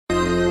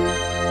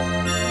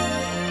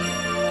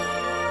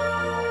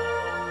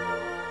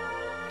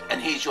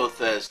Here's your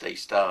Thursday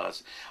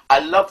stars. I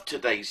love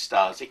today's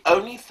stars. The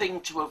only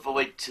thing to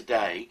avoid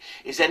today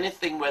is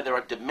anything where there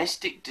are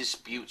domestic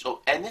disputes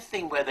or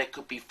anything where there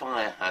could be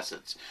fire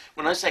hazards.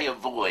 When I say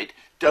avoid,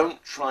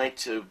 don't try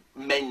to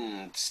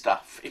mend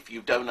stuff if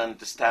you don't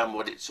understand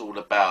what it's all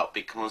about,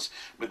 because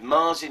with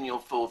Mars in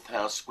your 4th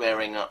house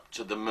squaring up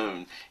to the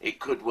moon, it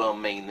could well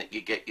mean that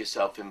you get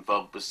yourself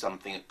involved with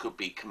something that could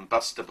be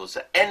combustible.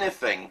 So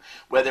anything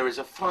where there is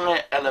a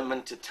fire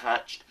element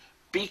attached,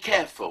 be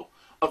careful.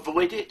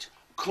 Avoid it,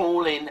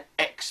 call in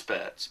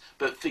experts.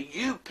 But for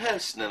you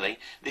personally,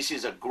 this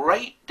is a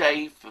great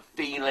day for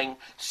feeling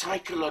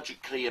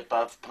psychologically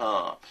above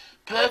par.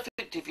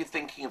 Perfect if you're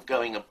thinking of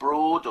going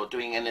abroad or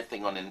doing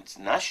anything on an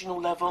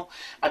international level.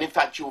 And in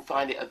fact, you'll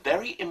find it a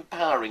very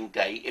empowering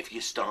day if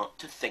you start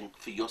to think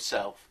for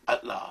yourself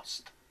at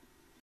last.